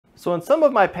So in some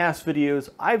of my past videos,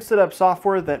 I've set up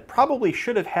software that probably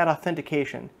should have had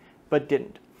authentication, but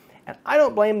didn't. And I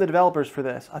don't blame the developers for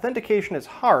this. Authentication is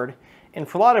hard, and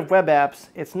for a lot of web apps,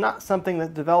 it's not something that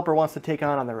the developer wants to take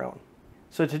on their own.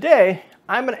 So today,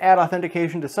 I'm going to add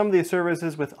authentication to some of these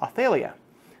services with Authelia,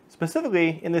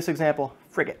 specifically, in this example,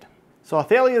 Frigate. So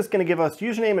Authelia is going to give us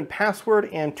username and password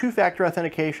and two-factor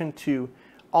authentication to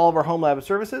all of our homelab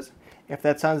services. If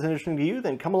that sounds interesting to you,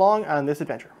 then come along on this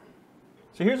adventure.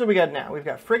 So here's what we got now. We've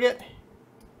got Frigate,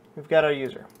 we've got our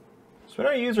user. So when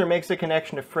our user makes a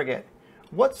connection to Frigate,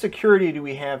 what security do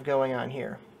we have going on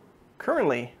here?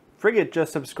 Currently, Frigate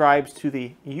just subscribes to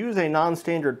the use a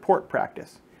non-standard port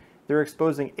practice. They're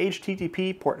exposing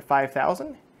HTTP port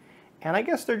 5000, and I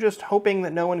guess they're just hoping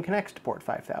that no one connects to port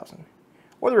 5000.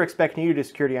 Or they're expecting you to do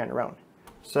security on your own.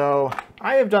 So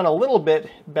I have done a little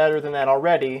bit better than that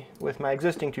already with my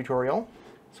existing tutorial.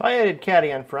 So I added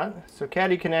Caddy on front. So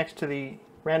Caddy connects to the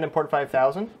random port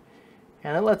 5000,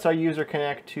 and it lets our user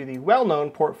connect to the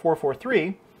well-known port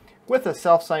 443 with a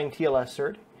self-signed TLS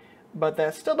cert, but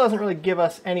that still doesn't really give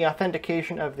us any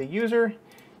authentication of the user,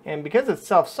 and because it's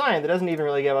self-signed, it doesn't even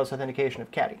really give us authentication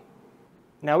of Caddy.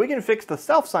 Now we can fix the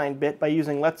self-signed bit by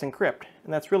using Let's Encrypt,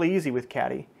 and that's really easy with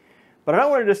Caddy, but I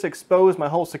don't want to just expose my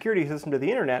whole security system to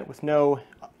the internet with no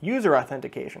user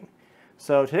authentication.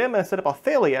 So today I'm going to set up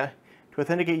Authelia to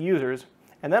authenticate users,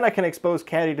 and then I can expose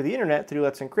Caddy to the internet to do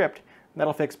Let's Encrypt, and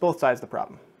that'll fix both sides of the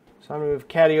problem. So I'm going to move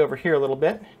Caddy over here a little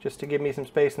bit, just to give me some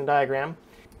space in the diagram.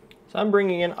 So I'm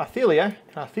bringing in Authelia,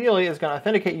 and Authelia is going to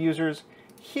authenticate users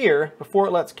here before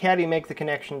it lets Caddy make the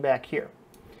connection back here.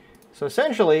 So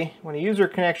essentially, when a user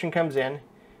connection comes in, it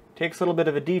takes a little bit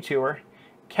of a detour,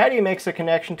 Caddy makes a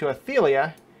connection to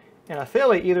Authelia, and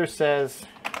Authelia either says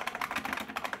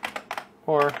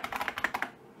or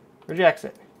rejects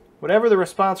it. Whatever the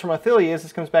response from Authelia is,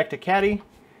 this comes back to Caddy,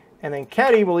 and then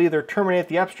Caddy will either terminate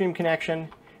the upstream connection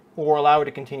or allow it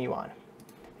to continue on.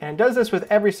 And it does this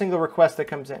with every single request that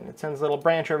comes in. It sends a little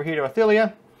branch over here to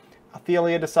Authelia.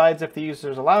 Authelia decides if the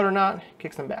user is allowed or not,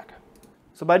 kicks them back.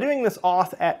 So by doing this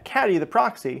auth at Caddy, the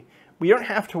proxy, we don't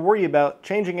have to worry about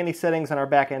changing any settings on our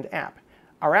backend app.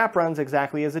 Our app runs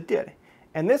exactly as it did.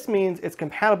 And this means it's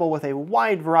compatible with a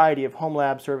wide variety of home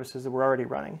lab services that we're already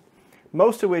running,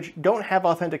 most of which don't have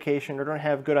authentication or don't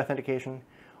have good authentication,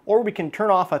 or we can turn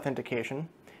off authentication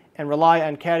and rely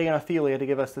on Caddy and Authelia to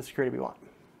give us the security we want.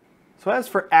 So as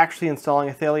for actually installing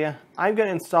Authelia, I'm going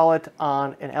to install it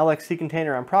on an LXC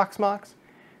container on Proxmox.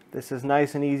 This is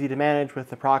nice and easy to manage with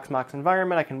the Proxmox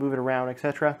environment. I can move it around,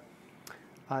 etc.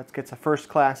 It gets a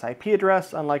first-class IP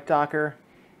address, unlike Docker,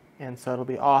 and so it'll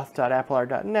be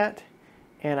auth.applr.net.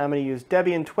 And I'm going to use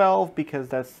Debian 12 because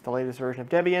that's the latest version of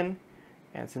Debian,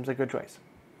 and it seems like a good choice.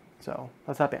 So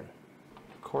let's hop in.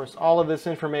 Of course, all of this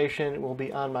information will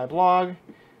be on my blog.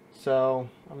 So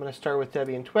I'm going to start with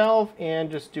Debian 12 and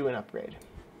just do an upgrade.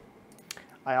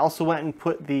 I also went and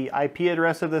put the IP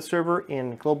address of this server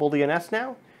in global DNS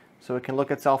now, so it can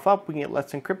look itself up. We can get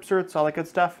Let's Encrypt certs, all that good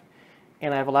stuff.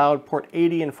 And I've allowed port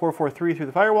 80 and 443 through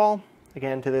the firewall,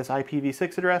 again to this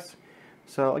IPv6 address.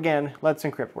 So again, Let's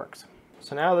Encrypt works.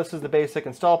 So now this is the basic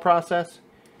install process.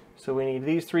 So we need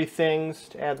these three things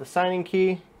to add the signing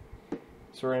key.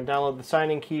 So we're going to download the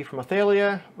signing key from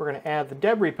Authelia. We're going to add the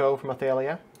deb repo from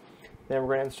Authelia. Then we're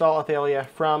going to install Authelia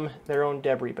from their own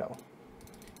deb repo.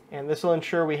 And this will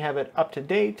ensure we have it up to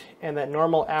date, and that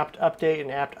normal apt update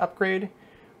and apt upgrade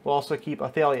will also keep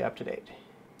Authelia up to date.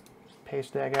 Just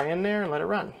paste that guy in there and let it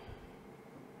run.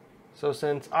 So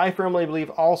since I firmly believe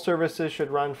all services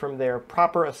should run from their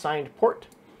proper assigned port,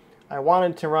 I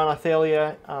wanted to run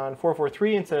Authelia on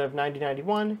 443 instead of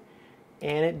 9091,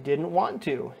 and it didn't want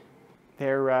to.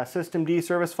 Their systemd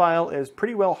service file is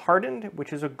pretty well hardened,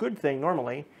 which is a good thing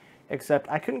normally, except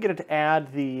I couldn't get it to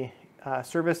add the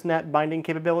service net binding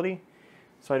capability,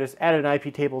 so I just added an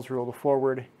IP tables rule to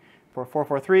forward for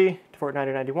 443 to port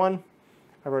 9091.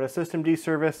 I wrote a systemd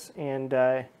service, and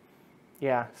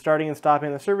yeah, starting and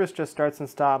stopping the service just starts and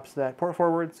stops that port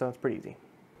forward, so it's pretty easy.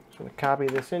 So I'm going to copy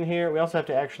this in here. We also have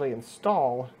to actually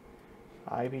install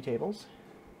IP tables.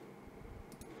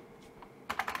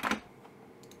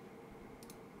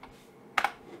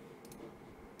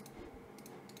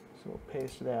 So we'll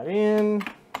paste that in,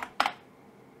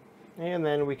 and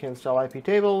then we can install IP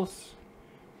tables,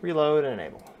 reload, and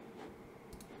enable.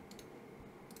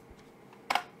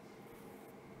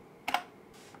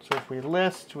 So if we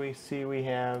list, we see we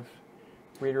have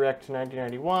redirect to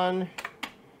 1991.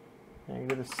 And I can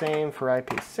do the same for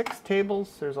IP6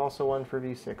 tables. There's also one for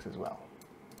v6 as well.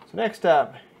 So next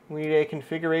up, we need a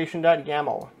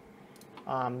configuration.yaml.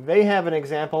 They have an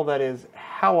example that is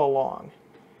hella long.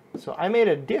 So I made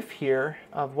a diff here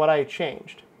of what I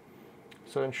changed.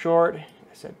 So in short,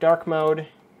 I set dark mode,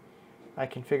 I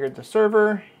configured the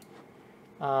server,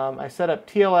 I set up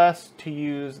TLS to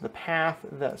use the path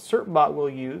that Certbot will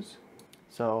use.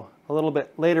 So a little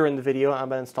bit later in the video, I'm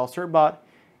going to install Certbot.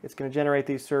 It's going to generate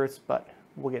these certs, but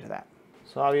we'll get to that.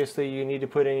 So obviously you need to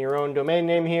put in your own domain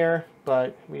name here,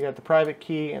 but we got the private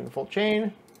key and the full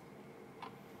chain.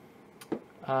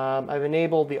 I've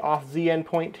enabled the Auth Z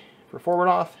endpoint for forward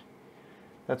auth.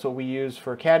 That's what we use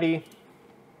for Caddy.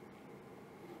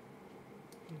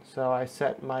 So I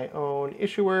set my own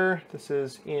issuer. This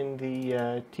is in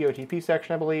the TOTP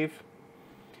section, I believe.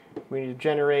 We need to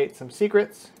generate some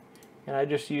secrets, and I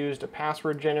just used a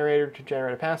password generator to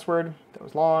generate a password that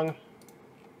was long.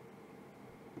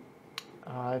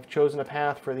 I've chosen a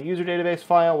path for the user database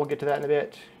file. We'll get to that in a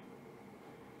bit.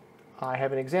 I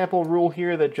have an example rule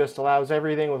here that just allows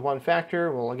everything with one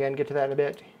factor. We'll again get to that in a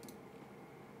bit.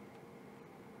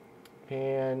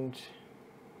 And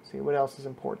see what else is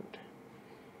important.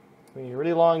 We need a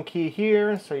really long key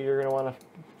here, so you're going to want to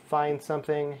find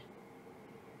something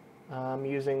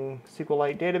using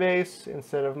SQLite database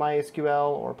instead of MySQL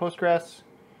or Postgres,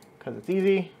 because it's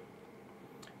easy.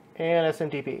 And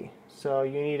SMTP. So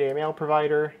you need a mail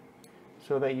provider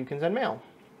so that you can send mail.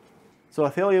 So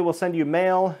Authelia will send you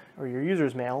mail, or your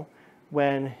user's mail,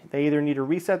 when they either need to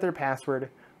reset their password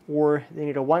or they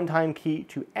need a one-time key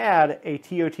to add a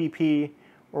TOTP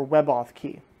or WebAuth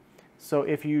key. So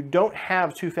if you don't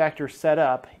have two-factor set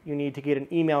up, you need to get an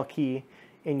email key,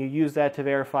 and you use that to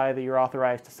verify that you're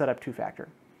authorized to set up two-factor.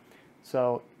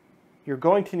 So you're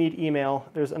going to need email.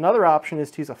 There's another option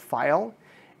is to use a file,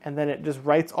 and then it just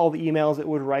writes all the emails it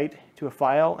would write to a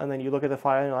file, and then you look at the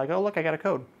file and you're like, oh look, I got a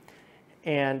code.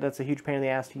 And that's a huge pain in the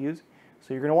ass to use.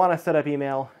 So you're going to want to set up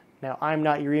email. Now I'm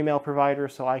not your email provider,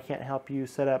 so I can't help you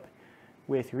set up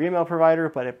with your email provider,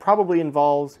 but it probably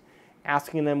involves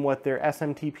asking them what their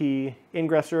SMTP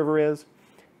ingress server is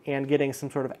and getting some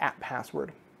sort of app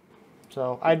password.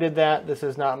 So I did that. This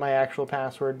is not my actual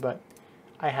password, but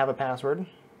I have a password.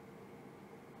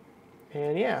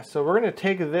 And yeah, so we're going to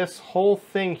take this whole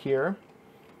thing here,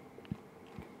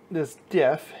 this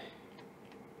diff,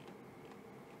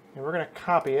 and we're going to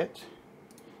copy it,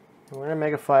 and we're going to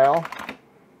make a file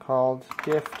called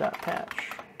diff.patch.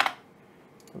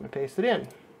 I'm going to paste it in.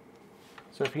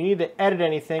 So if you need to edit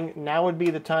anything, now would be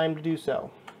the time to do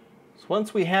so. So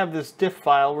once we have this diff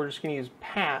file, we're just going to use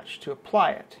patch to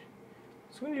apply it.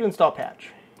 So we need to install patch.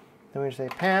 Then we just say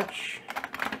patch,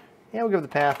 and we'll give the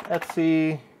path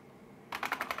etc,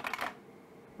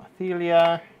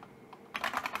 Authelia,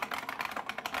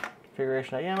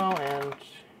 configuration.yaml, and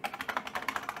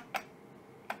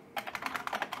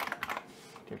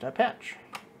diff.patch.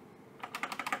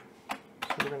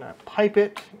 So we're going to pipe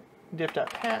it,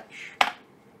 diff.patch,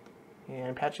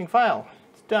 and patching file.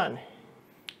 It's done.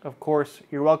 Of course,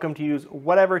 you're welcome to use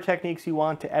whatever techniques you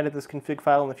want to edit this config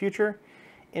file in the future.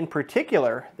 In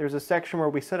particular, there's a section where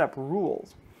we set up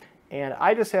rules. And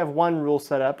I just have one rule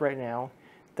set up right now.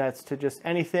 That's to just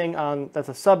anything that's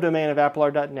a subdomain of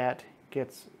applr.net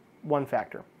gets one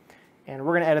factor. And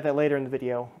we're going to edit that later in the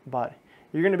video, but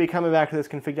you're going to be coming back to this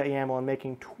config.yaml and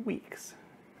making tweaks.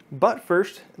 But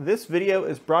first, this video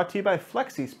is brought to you by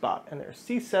FlexiSpot and their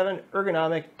C7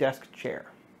 ergonomic desk chair.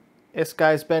 This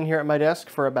guy's been here at my desk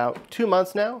for about 2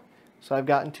 months now, so I've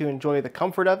gotten to enjoy the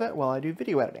comfort of it while I do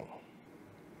video editing.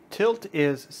 Tilt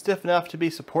is stiff enough to be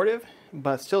supportive,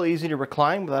 but still easy to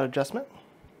recline without adjustment.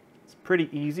 It's pretty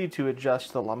easy to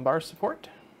adjust the lumbar support.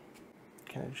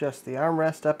 You can adjust the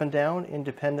armrest up and down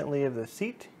independently of the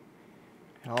seat.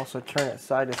 You can also turn it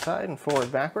side to side and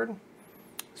forward backward,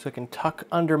 so it can tuck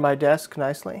under my desk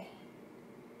nicely.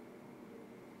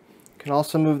 You can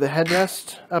also move the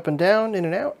headrest up and down, in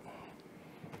and out.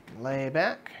 Lay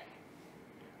back,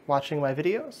 watching my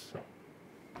videos.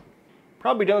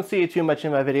 Probably don't see it too much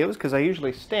in my videos because I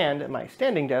usually stand at my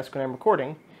standing desk when I'm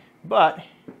recording, but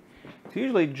it's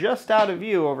usually just out of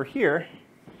view over here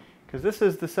because this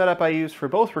is the setup I use for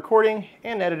both recording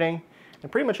and editing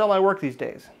and pretty much all my work these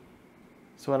days.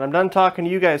 So when I'm done talking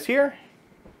to you guys here,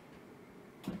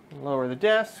 lower the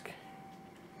desk,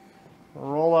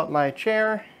 roll up my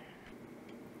chair,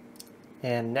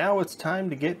 and now it's time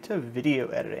to get to video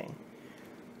editing.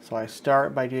 So I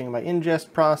start by doing my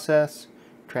ingest process,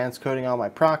 transcoding all my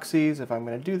proxies if I'm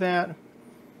going to do that.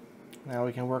 Now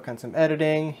we can work on some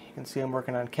editing. You can see I'm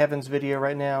working on Kevin's video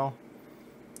right now.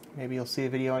 Maybe you'll see a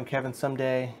video on Kevin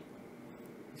someday.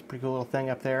 It's a pretty cool little thing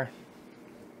up there.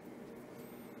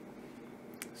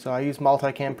 So I use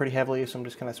multicam pretty heavily, so I'm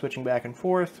just kind of switching back and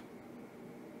forth.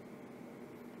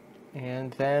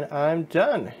 And then I'm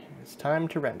done. It's time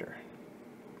to render.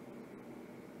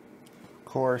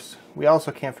 course, we also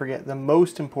can't forget the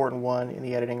most important one in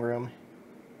the editing room,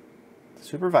 the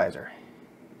supervisor,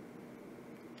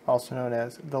 also known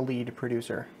as the lead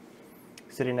producer,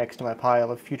 sitting next to my pile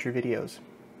of future videos.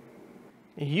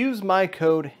 Use my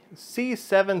code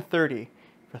C730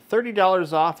 for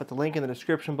 $30 off at the link in the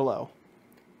description below.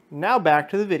 Now back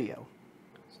to the video.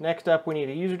 So next up we need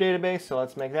a user database, so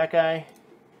let's make that guy.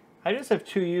 I just have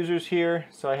 2 users here,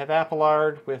 so I have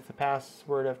Applard with the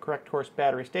password of correct course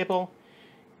battery staple,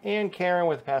 and Karen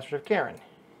with the password of Karen. So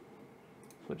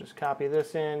we'll just copy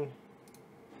this in.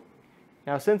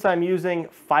 Now since I'm using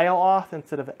file auth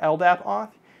instead of LDAP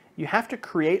auth, you have to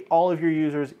create all of your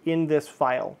users in this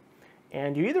file.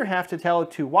 And you either have to tell it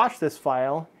to watch this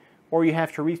file, or you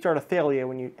have to restart Authelia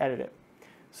when you edit it.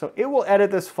 So it will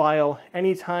edit this file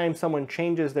anytime someone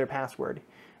changes their password,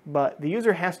 but the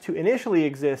user has to initially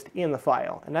exist in the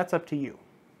file, and that's up to you.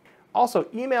 Also,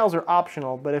 emails are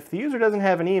optional, but if the user doesn't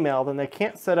have an email, then they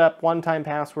can't set up one-time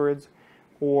passwords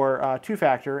or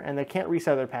two-factor, and they can't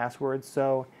reset their passwords,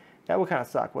 so that would kind of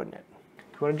suck, wouldn't it?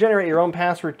 If you want to generate your own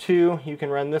password too, you can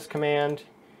run this command.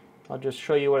 I'll just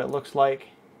show you what it looks like.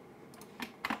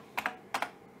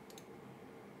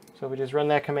 So we just run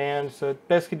that command. So it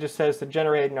basically just says to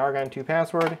generate an Argon 2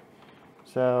 password.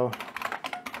 So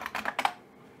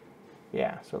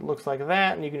yeah, so it looks like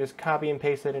that, and you can just copy and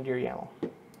paste it into your YAML.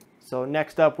 So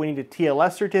next up, we need a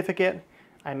TLS certificate.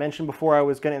 I mentioned before I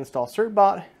was going to install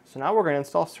Certbot, so now we're going to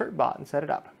install Certbot and set it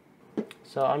up.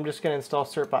 So I'm just going to install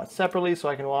Certbot separately so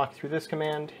I can walk through this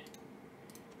command.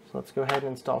 So let's go ahead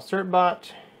and install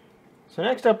Certbot. So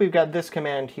next up, we've got this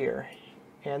command here,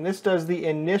 and this does the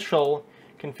initial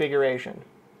configuration.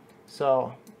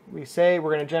 So we say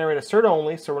we're going to generate a cert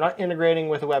only, so we're not integrating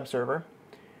with a web server.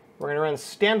 We're going to run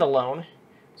standalone.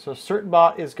 So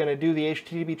Certbot is going to do the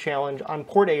HTTP challenge on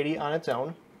port 80 on its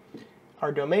own.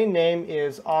 Our domain name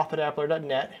is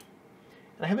auth@applard.net.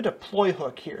 And I have a deploy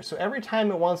hook here. So every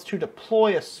time it wants to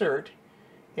deploy a cert,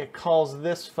 it calls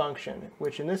this function,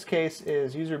 which in this case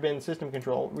is user bin system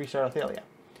control restart Authelia.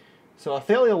 So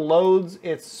Authelia loads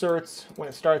its certs when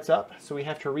it starts up, so we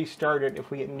have to restart it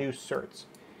if we get new certs.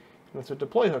 And that's what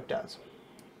deploy hook does.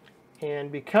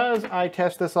 And because I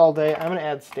test this all day, I'm going to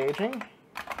add staging.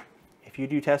 If you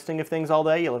do testing of things all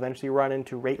day, you'll eventually run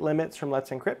into rate limits from Let's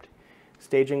Encrypt.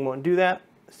 Staging won't do that.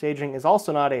 Staging is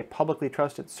also not a publicly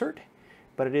trusted cert,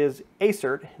 but it is a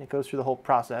cert, and it goes through the whole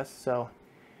process. So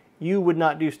you would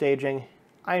not do staging.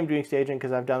 I am doing staging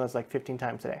because I've done this like 15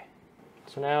 times today.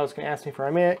 So now it's going to ask me for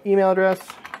my email address.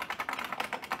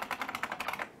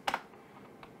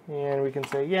 And we can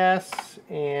say yes,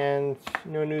 and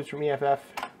no news from EFF.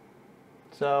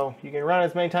 So you can run it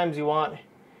as many times as you want. It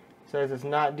says it's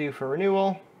not due for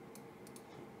renewal.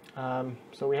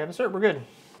 So we have a cert, we're good.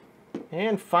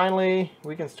 And finally,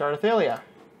 we can start Authelia.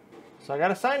 So I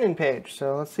got a sign-in page,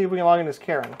 so let's see if we can log in as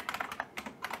Karen.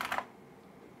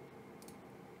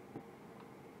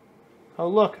 Oh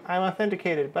look, I'm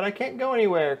authenticated, but I can't go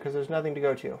anywhere because there's nothing to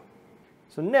go to.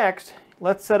 So next,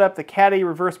 let's set up the Caddy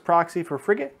reverse proxy for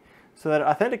Frigate so that it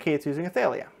authenticates using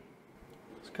Authelia.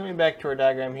 So coming back to our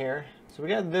diagram here, so we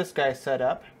got this guy set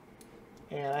up,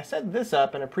 and I set this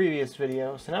up in a previous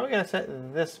video, so now we got to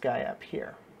set this guy up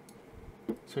here.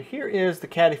 So here is the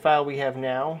Caddy file we have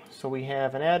now. So we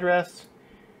have an address,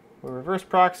 we're reverse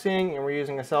proxying, and we're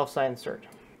using a self-signed cert.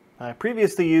 I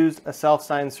previously used a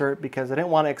self-signed cert because I didn't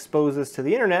want to expose this to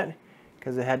the internet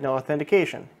because it had no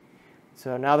authentication.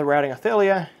 So now that we're adding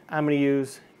Authelia, I'm going to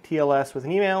use TLS with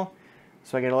an email.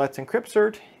 So I get a Let's Encrypt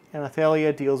cert, and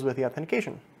Authelia deals with the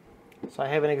authentication. So I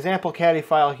have an example Caddy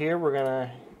file here we're going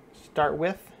to start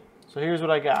with. So here's what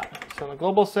I got. So in the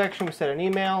global section, we set an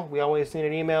email. We always need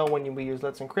an email when we use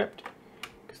Let's Encrypt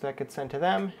because that gets sent to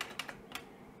them.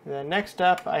 And then next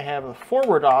up, I have a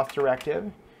forward auth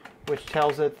directive, which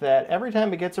tells it that every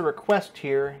time it gets a request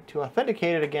here to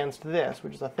authenticate it against this,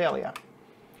 which is Authelia.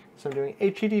 So I'm doing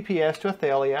HTTPS to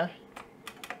Authelia,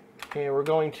 and we're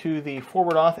going to the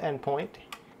forward auth endpoint.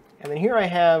 And then here I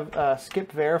have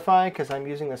skip verify because I'm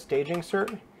using the staging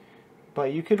cert,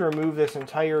 but you could remove this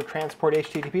entire transport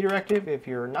HTTP directive if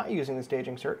you're not using the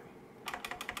staging cert.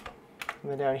 And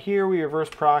then down here we reverse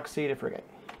proxy to Frigate.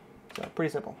 So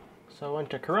pretty simple. So I went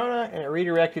to Corona and it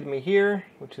redirected me here,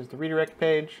 which is the redirect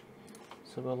page.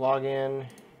 So we'll log in,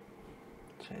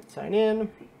 hit sign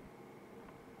in,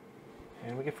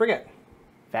 and we can Frigate.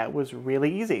 That was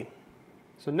really easy.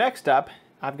 So next up,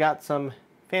 I've got some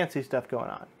fancy stuff going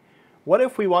on. What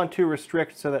if we want to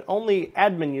restrict so that only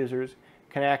admin users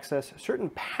can access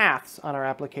certain paths on our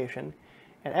application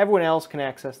and everyone else can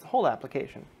access the whole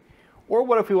application? Or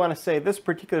what if we want to say this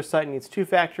particular site needs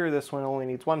two-factor, this one only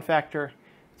needs one-factor,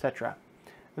 etc.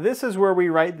 This is where we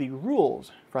write the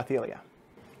rules for Authelia.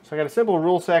 So I got a simple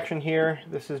rule section here.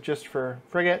 This is just for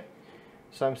Frigate.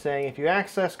 So I'm saying if you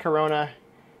access Corona,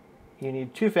 you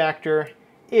need two-factor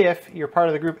if you're part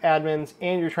of the group admins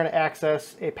and you're trying to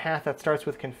access a path that starts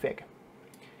with config.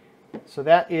 So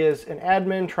that is an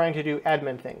admin trying to do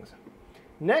admin things.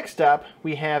 Next up,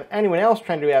 we have anyone else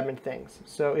trying to do admin things.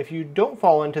 So if you don't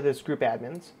fall into this group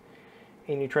admins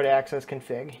and you try to access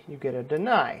config, you get a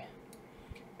deny.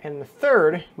 And the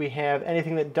third, we have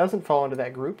anything that doesn't fall into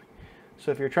that group. So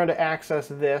if you're trying to access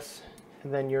this,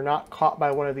 and then you're not caught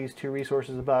by one of these two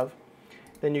resources above,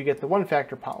 then you get the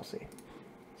one-factor policy.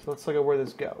 So let's look at where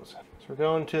this goes. So we're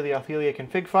going to the Authelia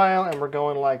config file, and we're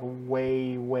going like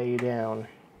way, way down.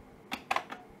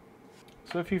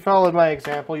 So if you followed my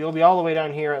example, you'll be all the way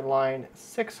down here at line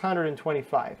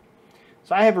 625.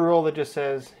 So I have a rule that just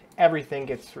says everything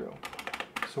gets through.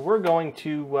 So we're going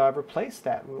to replace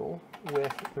that rule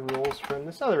with the rules from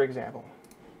this other example.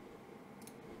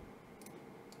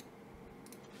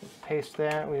 Paste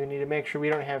that. We need to make sure we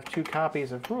don't have two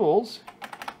copies of rules.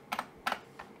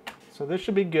 So this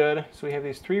should be good. So we have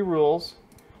these three rules.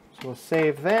 So we'll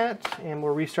save that and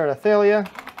we'll restart Authelia.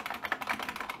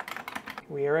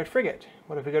 We are at Frigate.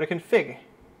 What if we go to config?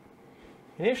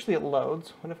 Initially it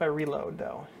loads. What if I reload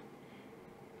though?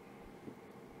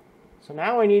 So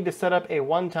now I need to set up a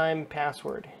one-time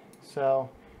password. So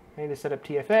I need to set up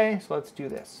TFA, so let's do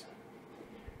this.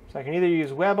 So I can either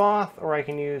use WebAuth or I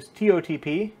can use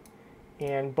TOTP,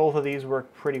 and both of these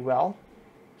work pretty well.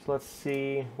 So let's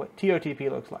see what TOTP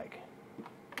looks like.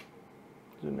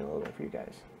 Zoom in a little bit for you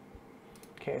guys.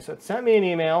 Okay, so it sent me an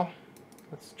email.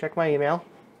 Let's check my email.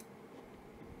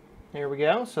 There we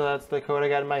go. So that's the code I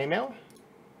got in my email.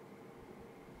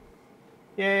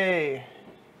 Yay!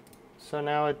 So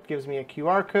now it gives me a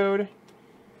QR code.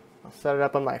 I'll set it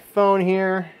up on my phone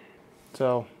here.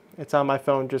 So it's on my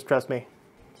phone, just trust me.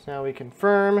 So now we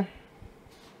confirm.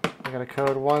 I got a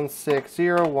code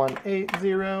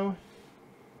 160180.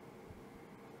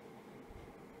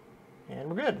 And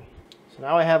we're good. So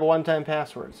now I have a one-time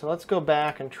password. So let's go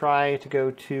back and try to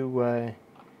go to...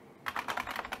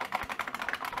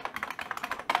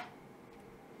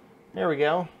 there we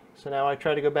go. So now I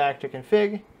try to go back to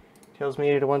config. Tells me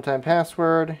I need a one-time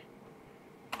password.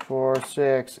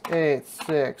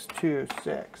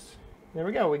 468626. There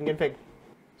we go, we can config.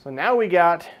 So now we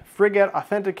got Frigate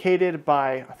authenticated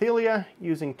by Authelia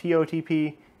using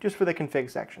TOTP just for the config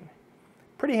section.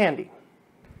 Pretty handy.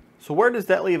 So where does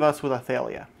that leave us with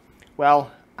Authelia?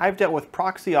 Well, I've dealt with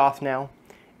proxy auth now.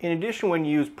 In addition, when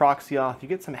you use proxy auth, you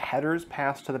get some headers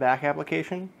passed to the back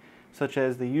application, such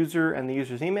as the user and the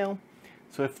user's email.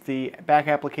 So if the back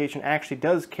application actually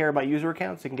does care about user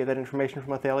accounts, you can get that information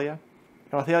from Authelia.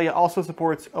 And Authelia also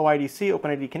supports OIDC,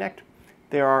 OpenID Connect.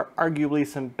 There are arguably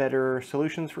some better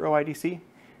solutions for OIDC,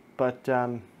 but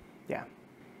yeah.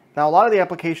 Now a lot of the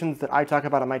applications that I talk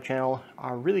about on my channel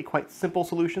are really quite simple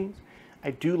solutions.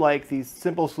 I do like these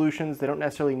simple solutions. They don't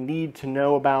necessarily need to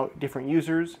know about different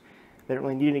users. They don't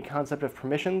really need any concept of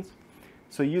permissions.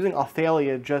 So using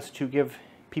Authelia just to give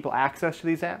people access to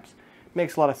these apps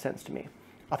makes a lot of sense to me.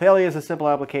 Authelia is a simple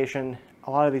application.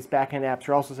 A lot of these backend apps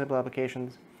are also simple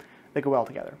applications. They go well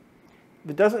together.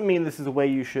 That doesn't mean this is the way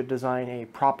you should design a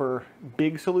proper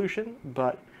big solution,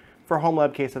 but for a home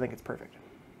lab case, I think it's perfect.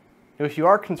 Now, if you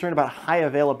are concerned about high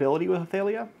availability with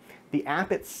Authelia, the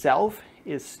app itself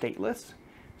is stateless.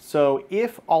 So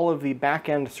if all of the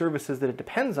backend services that it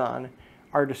depends on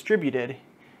are distributed,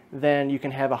 then you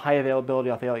can have a high availability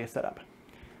Authelia setup.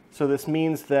 So this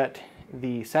means that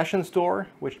the session store,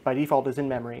 which by default is in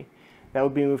memory, that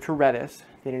would be moved to Redis.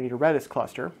 They need a Redis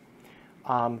cluster.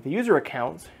 The user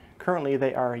accounts, currently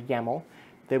they are YAML.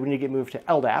 They would need to get moved to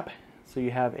LDAP. So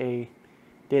you have a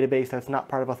database that's not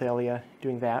part of Authelia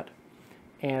doing that.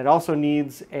 And it also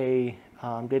needs a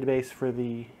database for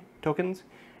the tokens.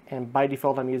 And by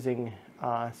default, I'm using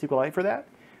SQLite for that.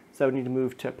 So I would need to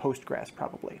move to Postgres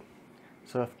probably.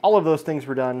 So if all of those things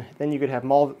were done, then you could have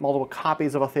multiple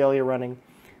copies of Authelia running.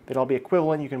 They'd all be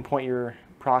equivalent. You can point your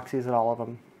proxies at all of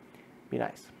them. Be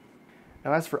nice.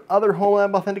 Now as for other home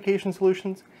lab authentication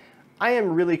solutions, I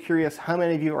am really curious how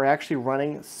many of you are actually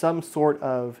running some sort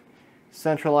of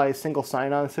centralized single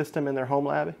sign-on system in their home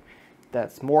lab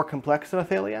that's more complex than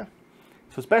Authelia.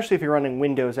 So especially if you're running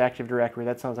Windows Active Directory,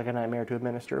 that sounds like a nightmare to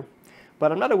administer.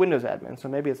 But I'm not a Windows admin, so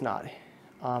maybe it's not.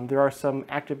 There are some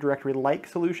Active Directory-like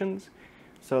solutions.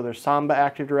 So there's Samba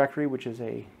Active Directory, which is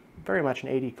very much an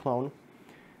AD clone.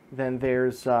 Then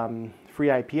there's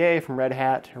FreeIPA from Red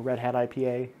Hat, or Red Hat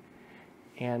IPA,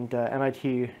 and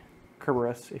MIT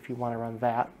Kerberos, if you want to run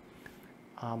that.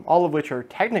 All of which are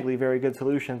technically very good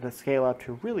solutions that scale up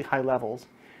to really high levels.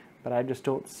 but I just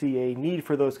don't see a need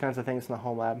for those kinds of things in the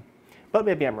home lab. But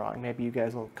maybe I'm wrong. Maybe you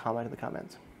guys will comment in the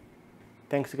comments.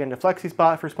 Thanks again to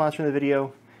FlexiSpot for sponsoring the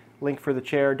video. Link for the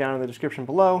chair down in the description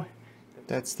below.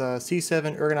 That's the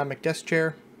C7 ergonomic desk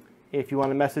chair. If you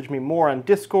want to message me more on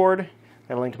Discord, I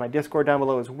have a link to my Discord down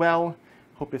below as well.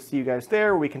 Hope to see you guys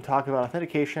there. We can talk about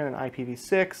authentication and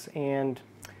IPv6 and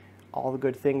all the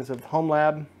good things of the home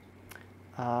lab.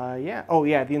 Yeah. Oh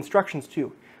yeah, the instructions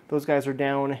too. Those guys are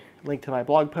down. Link to my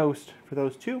blog post for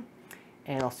those two.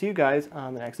 And I'll see you guys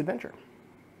on the next adventure.